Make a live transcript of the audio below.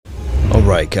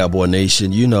right, Cowboy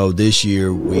Nation. You know, this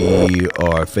year we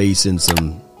are facing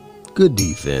some good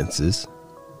defenses.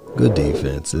 Good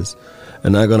defenses.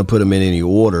 I'm not going to put them in any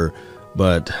order,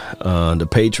 but the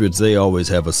Patriots, they always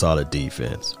have a solid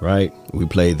defense, right? We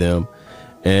play them.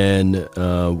 And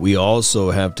we also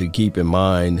have to keep in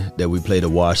mind that we play the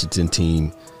Washington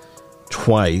team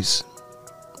twice,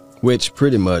 which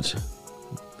pretty much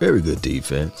very good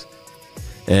defense.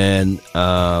 And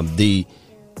the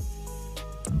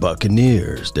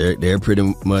Buccaneers, they're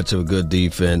pretty much a good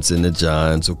defense. And the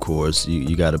Giants, of course,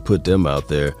 you got to put them out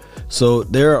there. So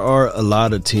there are a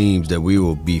lot of teams that we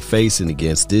will be facing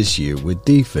against this year with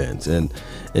defense. And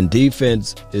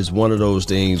defense is one of those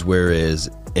things, whereas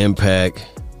impact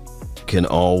can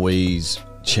always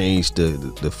change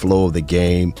the flow of the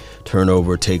game,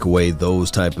 turnover, take away, those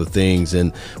type of things.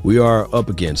 And we are up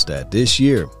against that this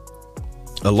year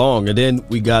along. And then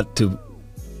we got to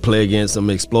play against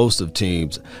some explosive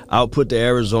teams. I'll put the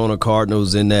Arizona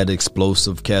Cardinals in that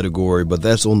explosive category, but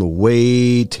that's on the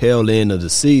way tail end of the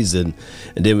season.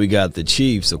 And then we got the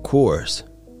Chiefs, of course.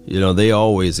 You know, they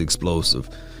always explosive.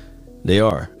 They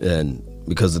are, and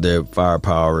because of their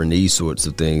firepower and these sorts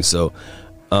of things. So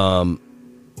I'm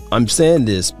saying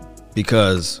this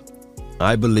because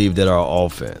I believe that our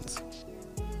offense,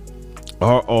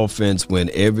 when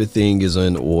everything is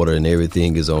in order and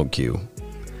everything is on cue,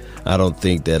 I don't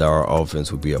think that our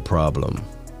offense would be a problem.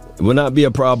 It would not be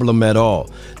a problem at all.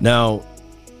 Now,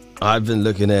 I've been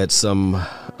looking at some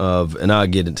of, and I'll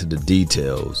get into the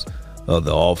details of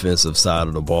the offensive side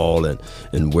of the ball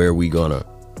and where we're going to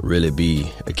really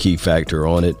be a key factor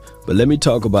on it. But let me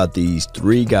talk about these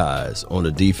three guys on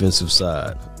the defensive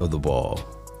side of the ball.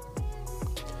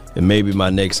 And maybe my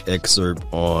next excerpt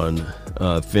on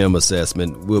film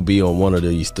assessment will be on one of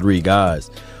these three guys.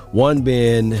 One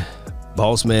being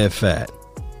Boss Man Fat.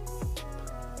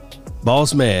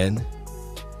 Boss Man,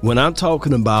 when I'm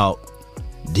talking about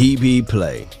DB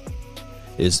play,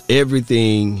 is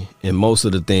everything and most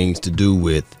of the things to do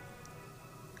with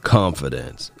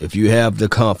confidence. If you have the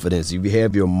confidence, if you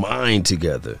have your mind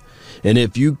together, and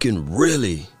if you can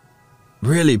really,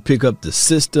 really pick up the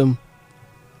system,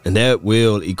 and that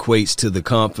will equates to the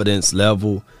confidence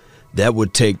level, that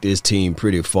would take this team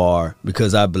pretty far,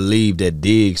 because I believe that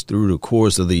Diggs, through the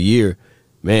course of the year,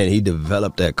 man, he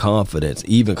developed that confidence,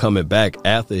 even coming back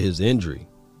after his injury.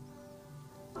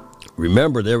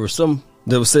 Remember, there were some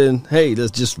that were saying, hey,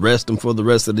 let's just rest him for the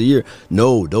rest of the year.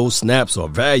 No, those snaps are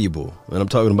valuable. And I'm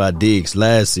talking about Diggs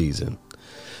last season.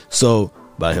 So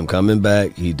by him coming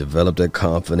back, he developed that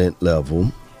confident level.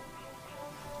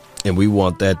 And we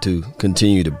want that to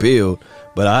continue to build.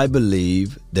 But I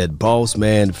believe that Boss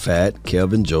Man Fat,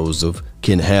 Kelvin Joseph,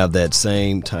 can have that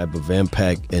same type of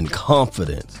impact and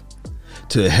confidence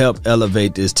to help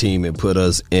elevate this team and put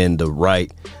us in the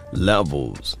right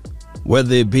levels.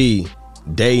 Whether it be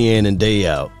day in and day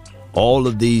out, all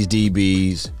of these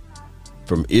DBs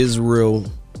from Israel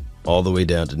all the way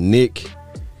down to Nahshon.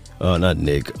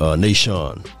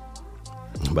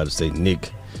 I'm about to say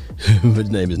Nick. His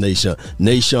name is Nahshon.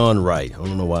 Nahshon Wright. I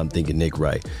don't know why I'm thinking Nick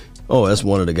Wright. Oh, that's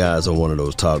one of the guys on one of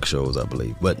those talk shows, I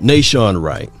believe. But Nahshon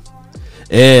Wright.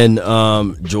 And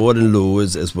Jordan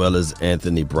Lewis, as well as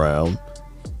Anthony Brown.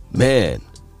 Man,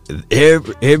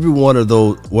 every one of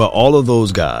those, well, all of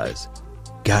those guys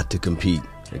got to compete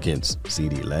against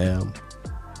CeeDee Lamb,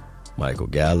 Michael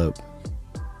Gallup,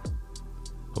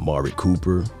 Amari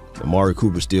Cooper. Amari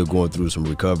Cooper still going through some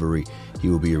recovery. He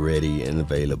will be ready and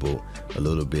available a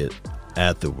little bit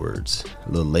afterwards,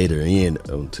 a little later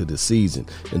into the season,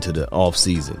 into the off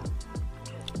season.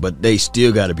 But they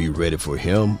still got to be ready for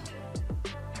him.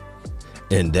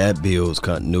 And that builds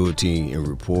continuity and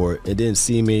rapport. And then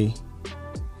Simi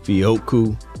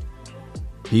Fehoko,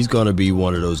 he's going to be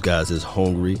one of those guys that's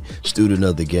hungry, student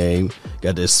of the game,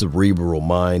 got that cerebral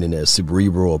mind and that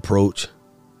cerebral approach.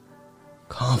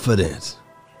 Confidence.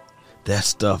 That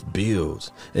stuff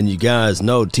builds. And you guys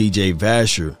know TJ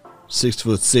Vasher,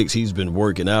 6'6", he's been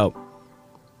working out.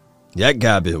 That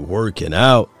guy been working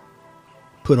out.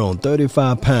 Put on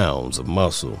 35 pounds of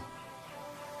muscle.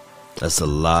 That's a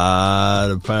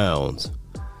lot of pounds.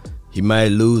 He might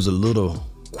lose a little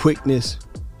quickness.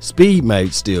 Speed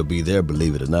might still be there,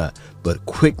 believe it or not. But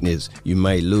quickness you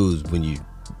might lose when you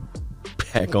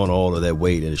pack on all of that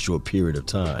weight in a short period of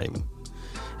time.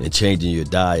 And changing your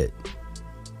diet,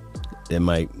 that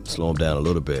might slow him down a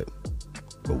little bit.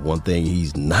 But one thing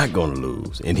he's not going to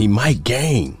lose, and he might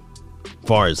gain, as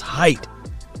far as height,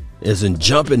 is in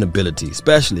jumping ability,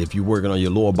 especially if you're working on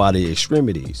your lower body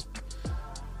extremities.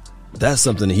 That's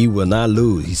something he will not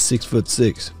lose. He's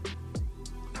 6'6".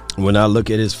 When I look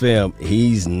at his film,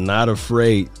 he's not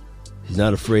afraid. He's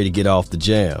not afraid to get off the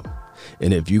jam.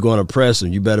 And if you're going to press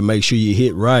him, you better make sure you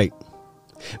hit right,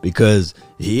 because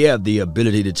he have the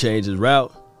ability to change his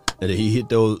route. And he hit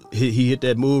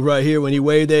that move right here when he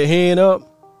waved that hand up,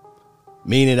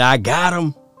 meaning I got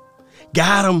him.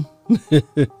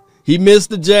 He missed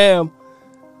the jam.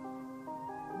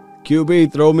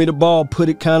 QB, throw me the ball, put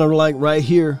it kind of like right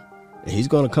here, and he's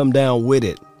going to come down with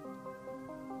it.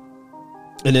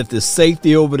 And if the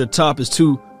safety over the top is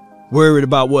too worried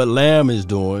about what Lamb is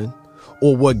doing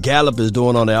or what Gallup is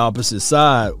doing on the opposite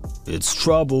side, it's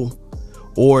trouble.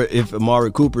 Or if Amari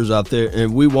Cooper's out there,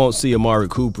 and we won't see Amari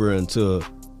Cooper until,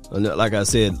 like I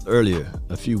said earlier,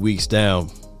 a few weeks down,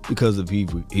 because of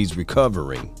he's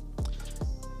recovering.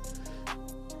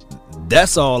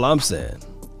 That's all I'm saying.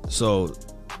 So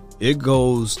it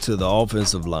goes to the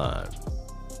offensive line.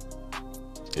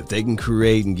 If they can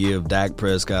create and give Dak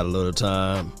Prescott a little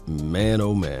time, man,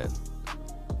 oh man.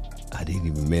 I didn't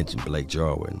even mention Blake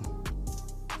Jarwin.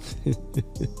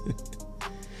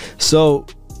 So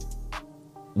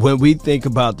when we think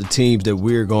about the teams that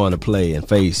we're going to play and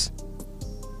face,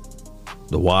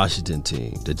 the Washington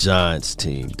team, the Giants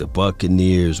team, the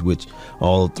Buccaneers, which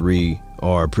all three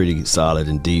are pretty solid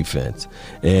in defense.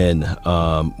 And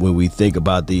when we think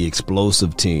about the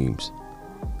explosive teams,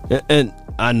 and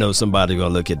I know somebody going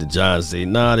to look at the Giants and say,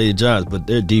 nah, they're Giants, but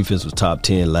their defense was top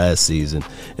 10 last season.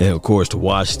 And, of course, the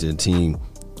Washington team,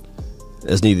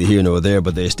 that's neither here nor there,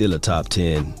 but they're still a top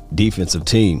 10 defensive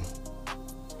team.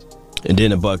 And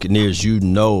then the Buccaneers, you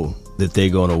know that they're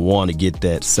going to want to get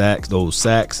those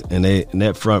sacks, and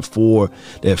that front four,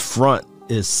 that front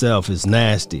itself is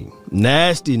nasty.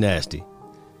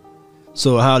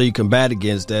 So how do you combat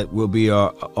against that will be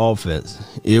our offense.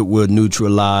 It will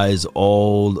neutralize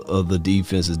all of the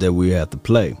defenses that we have to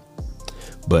play.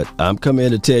 But I'm coming here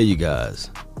to tell you guys,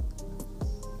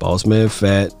 Bossman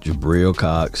Fat, Jabril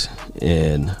Cox,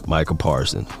 and Michael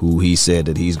Parsons, who he said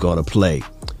that he's going to play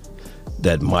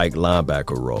that Mike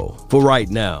linebacker role. For right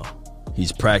now,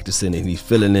 he's practicing and he's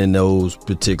filling in those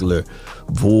particular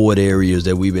void areas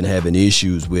that we've been having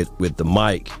issues with the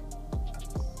Mike.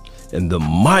 And the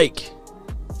Mike,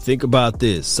 think about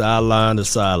this, sideline to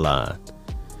sideline.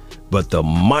 But the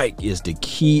Mike is the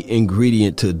key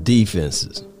ingredient to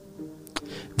defenses.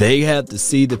 They have to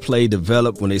see the play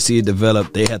develop. When they see it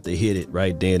develop, they have to hit it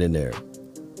right then and there.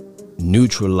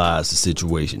 Neutralize the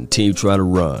situation. Team trying to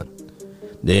run.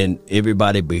 Then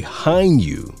everybody behind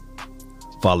you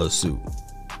follow suit.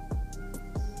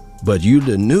 But you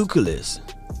the nucleus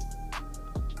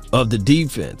of the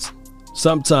defense.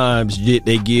 Sometimes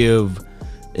they give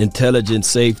intelligent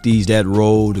safeties that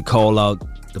role to call out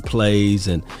the plays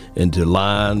and to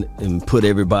line and put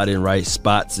everybody in right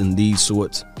spots and these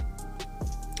sorts.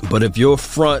 But if your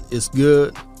front is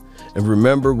good, and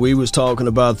remember we was talking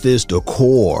about this, the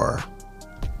core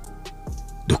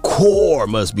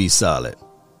must be solid.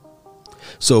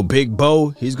 So Big Bo,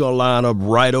 he's going to line up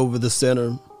right over the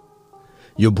center.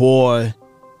 Your boy,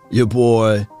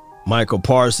 Michael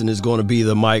Parsons is going to be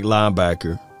the Mike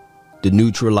linebacker, the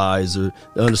neutralizer,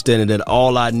 understanding that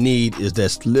all I need is that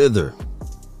slither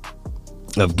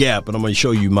of gap, and I'm going to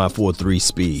show you my 4.3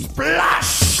 speed.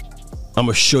 Splash! I'm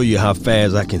going to show you how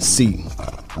fast I can seek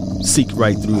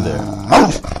right through there.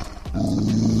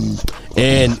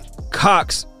 And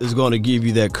Cox is going to give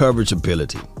you that coverage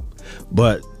ability.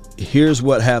 But here's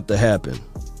what have to happen.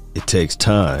 It takes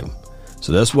time.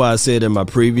 So that's why I said in my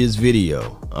previous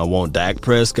video, I want Dak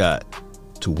Prescott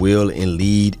to will and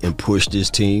lead and push this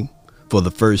team for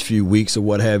the first few weeks or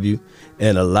what have you,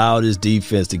 and allow this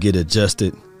defense to get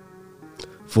adjusted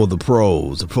for the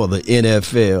pros, for the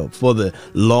NFL, for the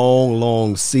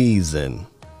long season.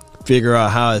 Figure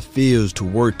out how it feels to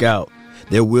work out.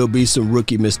 There will be some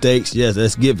rookie mistakes. Yes,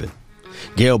 that's given.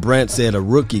 Gail Brandt said a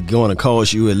rookie going to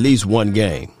cost you at least one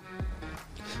game.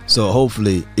 So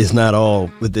hopefully it's not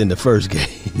all within the first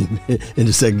game, in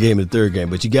the second game and the third game.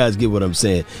 But you guys get what I'm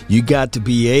saying. You got to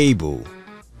be able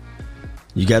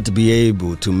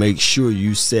to make sure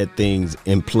you set things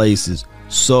in places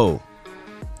so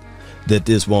that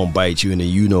this won't bite you. And then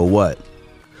you know what?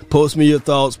 Post me your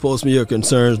thoughts, post me your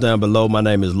concerns down below. My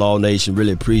name is Law Nation.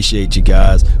 Really appreciate you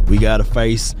guys. We got to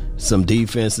face some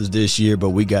defenses this year, but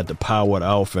we got the powered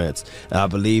offense. And I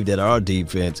believe that our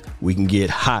defense, we can get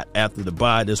hot after the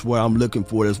bye. That's where I'm looking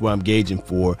for. That's where I'm gauging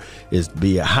for, is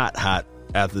be a hot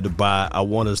after the bye. I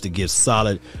want us to get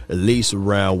solid at least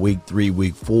around week 3,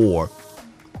 week 4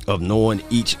 of knowing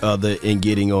each other and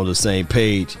getting on the same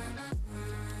page.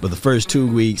 But the first 2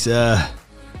 weeks,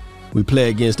 We play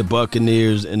against the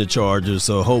Buccaneers and the Chargers,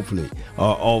 so hopefully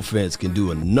our offense can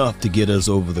do enough to get us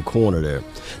over the corner there.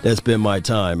 That's been my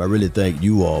time. I really thank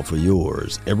you all for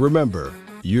yours. And remember,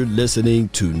 you're listening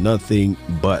to nothing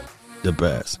but the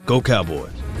best. Go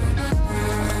Cowboys.